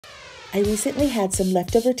I recently had some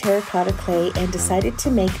leftover terracotta clay and decided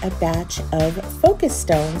to make a batch of focus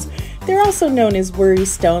stones. They're also known as worry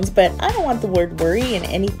stones, but I don't want the word worry in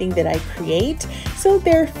anything that I create, so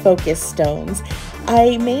they're focus stones.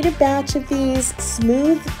 I made a batch of these,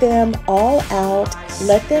 smoothed them all out,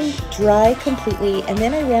 let them dry completely, and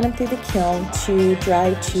then I ran them through the kiln to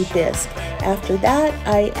dry to bisque. After that,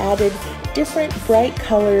 I added different bright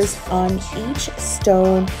colors on each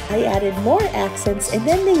stone. I added more accents, and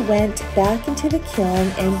then they went back into the kiln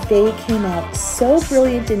and they came out so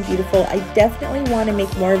brilliant and beautiful. I definitely want to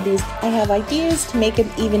make more of these. I have ideas to make them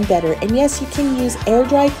even better. And yes, you can use air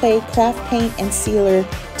dry clay, craft paint, and sealer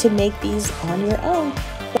to make these on your own.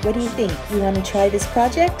 What do you think? You want to try this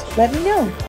project? Let me know.